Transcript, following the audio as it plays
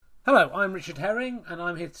Hello, I'm Richard Herring, and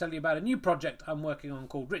I'm here to tell you about a new project I'm working on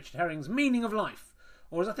called Richard Herring's Meaning of Life,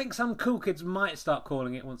 or as I think some cool kids might start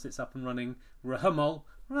calling it once it's up and running, Rahumol.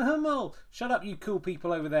 Rahumol! Shut up, you cool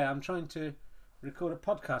people over there. I'm trying to record a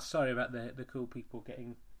podcast. Sorry about the cool people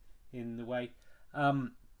getting in the way.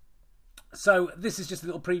 So this is just a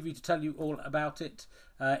little preview to tell you all about it.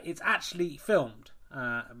 It's actually filmed,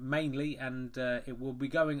 mainly, and it will be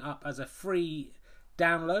going up as a free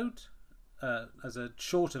download. As a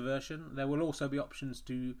shorter version. There will also be options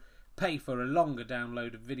to pay for a longer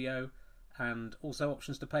download of video, and also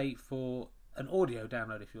options to pay for an audio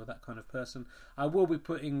download if you're that kind of person. I will be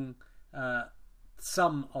putting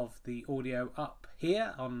some of the audio up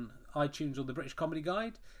here on iTunes or the British Comedy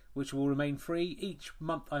Guide, which will remain free. Each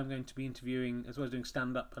month I'm going to be interviewing, as well as doing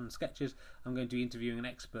stand-up and sketches, I'm going to be interviewing an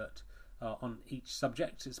expert on each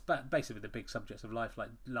subject. It's basically the big subjects of life, like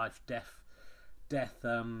life, death,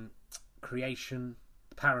 creation,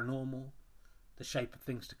 paranormal, the shape of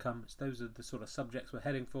things to come. Those are the sort of subjects we're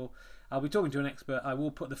heading for. I'll be talking to an expert. I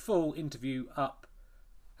will put the full interview up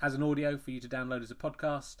as an audio for you to download as a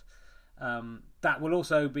podcast. That will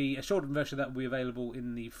also be a shortened version that will be available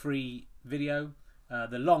in the free video.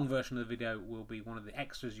 The long version of the video will be one of the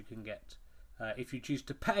extras you can get if you choose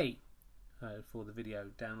to pay for the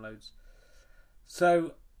video downloads.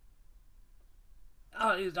 So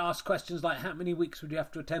I ask questions like, how many weeks would you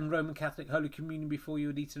have to attend Roman Catholic Holy Communion before you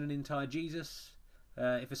had eaten an entire Jesus?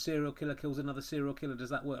 If a serial killer kills another serial killer, does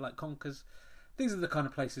that work like conkers? These are the kind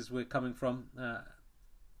of places we're coming from.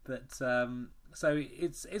 So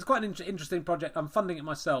it's quite an interesting project. I'm funding it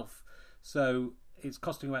myself, so it's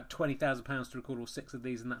costing about £20,000 to record all 6 of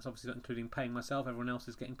these, and that's obviously not including paying myself. Everyone else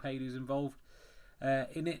is getting paid who's involved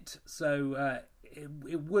in it. So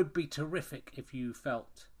it would be terrific if you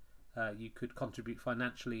felt you could contribute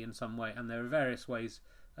financially in some way, and there are various ways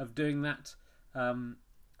of doing that.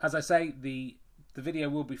 As I say, the video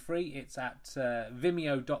will be free. It's at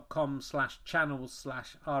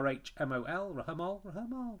vimeo.com/channels/rhmol,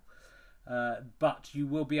 Rahumol. But you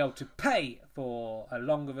will be able to pay for a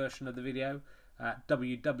longer version of the video at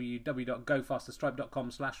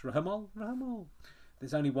www.gofasterstripe.com/Rahumol.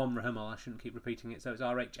 There's only one Rahumol, I shouldn't keep repeating it, so it's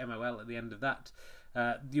RHMOL at the end of that.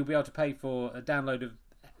 You'll be able to pay for a download of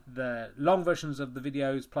the long versions of the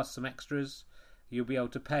videos plus some extras. You'll be able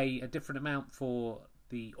to pay a different amount for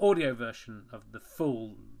the audio version of the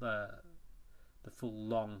full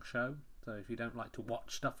long show. So if you don't like to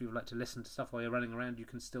watch stuff, you would like to listen to stuff while you're running around, you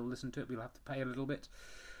can still listen to it, but you'll have to pay a little bit.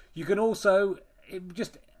 You can also,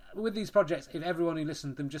 with these projects, if everyone who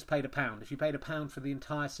listened to them just paid £1, if you paid £1 for the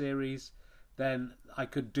entire series, then I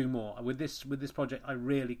could do more. With this project, I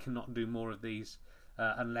really cannot do more of these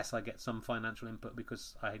unless I get some financial input,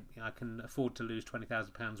 because I can afford to lose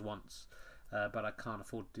 £20,000 once, but I can't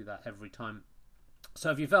afford to do that every time. So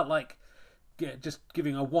if you felt like just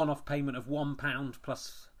giving a one-off payment of £1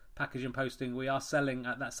 plus package and posting, we are selling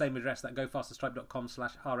at that same address, that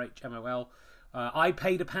gofasterstripe.com/rhmol. I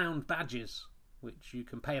paid £1 badges, which you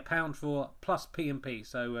can pay £1 for plus P&P,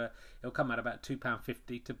 so it'll come out about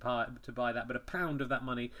 £2.50 to buy that, but £1 of that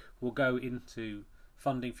money will go into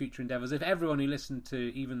funding future endeavours. If everyone who listened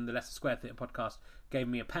to even the Leicester Square Theatre podcast gave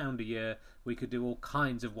me £1 a year, we could do all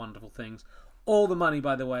kinds of wonderful things. All the money,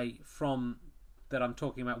 by the way, from that I'm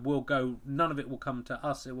talking about will go, none of it will come to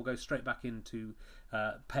us, it will go straight back into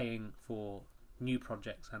paying for new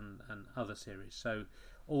projects and other series. So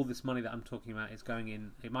all this money that I'm talking about is going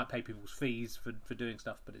in. It might pay people's fees for doing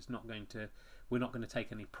stuff, but we're not going to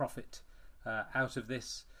take any profit out of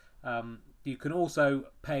this. You can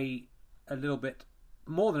also pay a little bit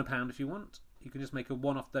more than £1 if you want. You can just make a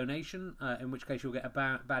one-off donation, in which case you'll get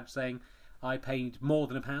a badge saying I paid more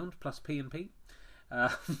than £1 plus P&P.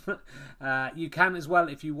 You can as well,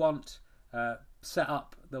 if you want, set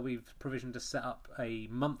up that we've provisioned to set up a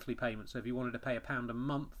monthly payment. So if you wanted to pay £1 a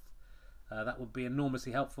month, that would be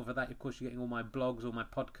enormously helpful for that. Of course, you're getting all my blogs, all my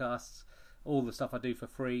podcasts, all the stuff I do for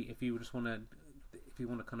free. If you want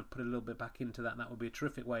to kind of put a little bit back into that, that would be a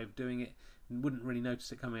terrific way of doing it. You wouldn't really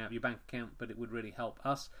notice it coming out of your bank account, but it would really help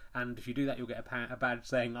us. And if you do that, you'll get a badge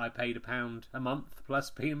saying I paid £1 a month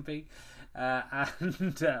plus P&P,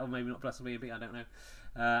 or maybe not plus P&P, I don't know.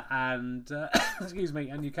 Excuse me,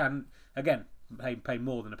 and you can again pay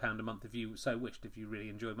more than £1 a month if you so wished, if you really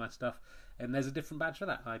enjoy my stuff. And there's a different badge for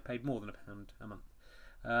that. I paid more than £1 a month.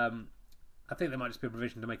 I think there might just be a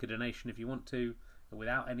provision to make a donation if you want to,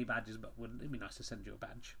 without any badges, but it'd be nice to send you a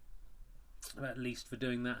badge, at least for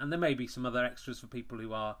doing that. And there may be some other extras for people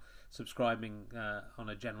who are subscribing on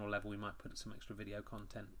a general level. We might put some extra video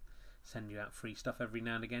content, send you out free stuff every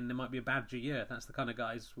now and again. There might be a badge a year. That's the kind of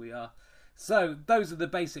guys we are. So those are the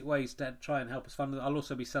basic ways to try and help us fund it. I'll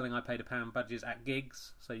also be selling I Paid a Pound badges at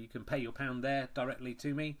gigs, so you can pay your pound there directly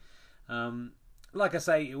to me. Like I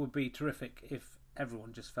say, it would be terrific if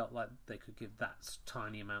everyone just felt like they could give that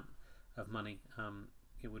tiny amount of money.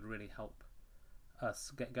 It would really help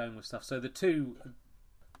us get going with stuff. So the two,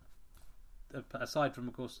 aside from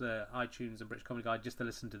of course the iTunes and British Comedy Guide, just to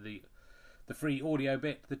listen to the free audio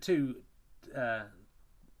bit, the two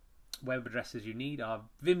web addresses you need are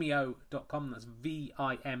vimeo.com, that's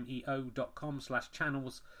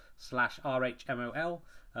vimeo.com/channels/RHMOL.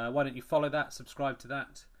 Why don't you follow that, subscribe to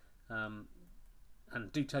that, and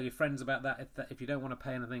do tell your friends about that. If you don't want to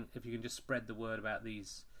pay anything, if you can just spread the word about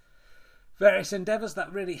these various endeavours,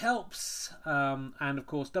 that really helps. And of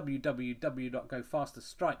course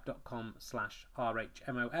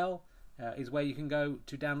www.gofasterstripe.com/RHMOL is where you can go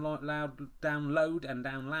to download and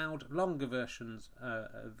download longer versions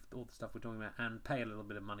of all the stuff we're talking about and pay a little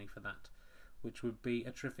bit of money for that, which would be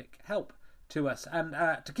a terrific help to us. And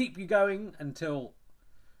to keep you going until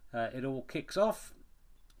it all kicks off,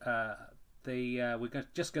 we're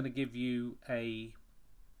just going to give you a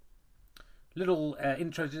little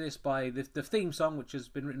intro to this by the theme song, which has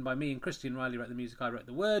been written by me and Christian Riley. Wrote the music, I wrote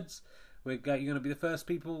the words. You're going to be the first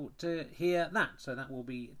people to hear that, so that will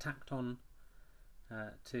be tacked on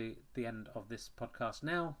to the end of this podcast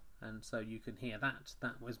now, and so you can hear that.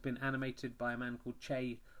 That has been animated by a man called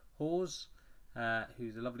Che Hawes,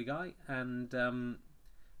 who's a lovely guy, and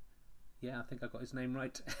yeah, I think I got his name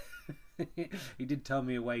right. He did tell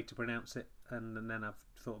me a way to pronounce it, and then I've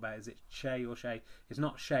thought about, is it Che or Shay? It's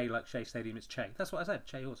not Shay like Shea Stadium, it's Che. That's what I said,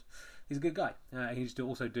 Che Hawes. He's a good guy. He's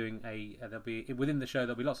also doing there'll be, within the show,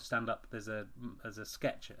 there'll be lots of stand-up. There's a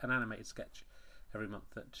sketch, an animated sketch every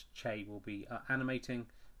month that Che will be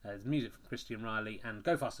animating. There's music from Christian Riley and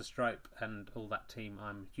Go Faster Stripe and all that team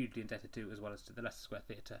I'm hugely indebted to, as well as to the Leicester Square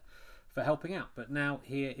Theatre for helping out. But now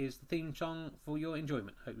here is the theme song for your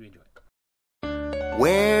enjoyment. Hope you enjoy it.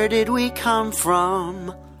 Where did we come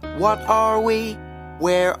from? What are we?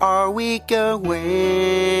 Where are we going?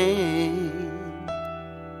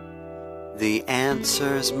 The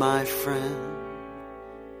answers, my friend,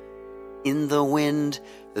 in the wind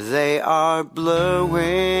they are blowing.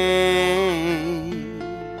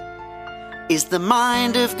 Is the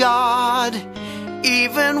mind of God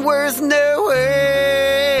even worth knowing?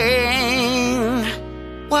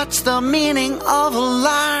 What's the meaning of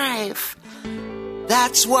life?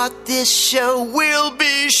 That's what this show will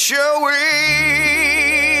be showing.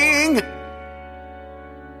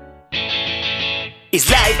 Is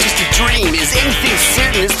life just a dream? Is anything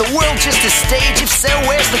certain? Is the world just a stage? If so,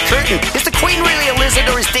 where's the curtain? Is the Queen really a lizard,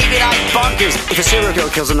 or is David Icke bonkers? If a serial killer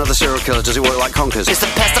kills another serial killer, does it work like conkers? Is the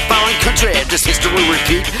past a foreign country? Does history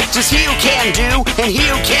repeat? Does he who can do and he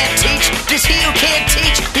who can't teach? Does he who can't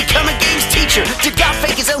teach become a games teacher? Did God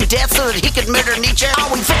fake his own death so that he could murder Nietzsche? Are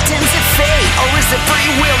we victims of fate, or is it free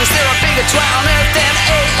will? Is there a bigger trial on earth than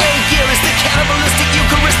AA gear? Is the cannibalistic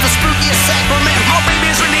Eucharist the spookiest sacrament? Are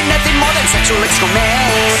babies really nothing more than sexual excrement?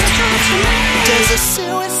 Does a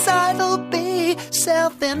suicidal bee,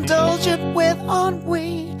 self-indulgent with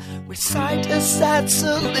ennui, recite a sad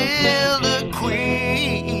soliloquy?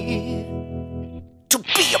 To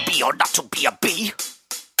be a bee or not to be a bee?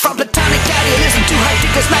 From platonic idealism to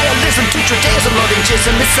Heidegger's nihilism to Judaism,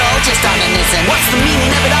 Lordinism, it's all just onanism. What's the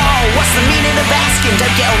meaning of it all? What's the meaning of asking?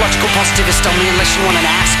 Don't get a logical positivist on me unless you want an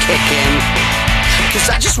ass kicking. Cause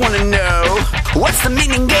I just wanna know, what's the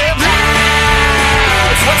meaning of life?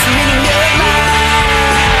 What's the meaning of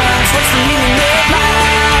life? What's the meaning of life?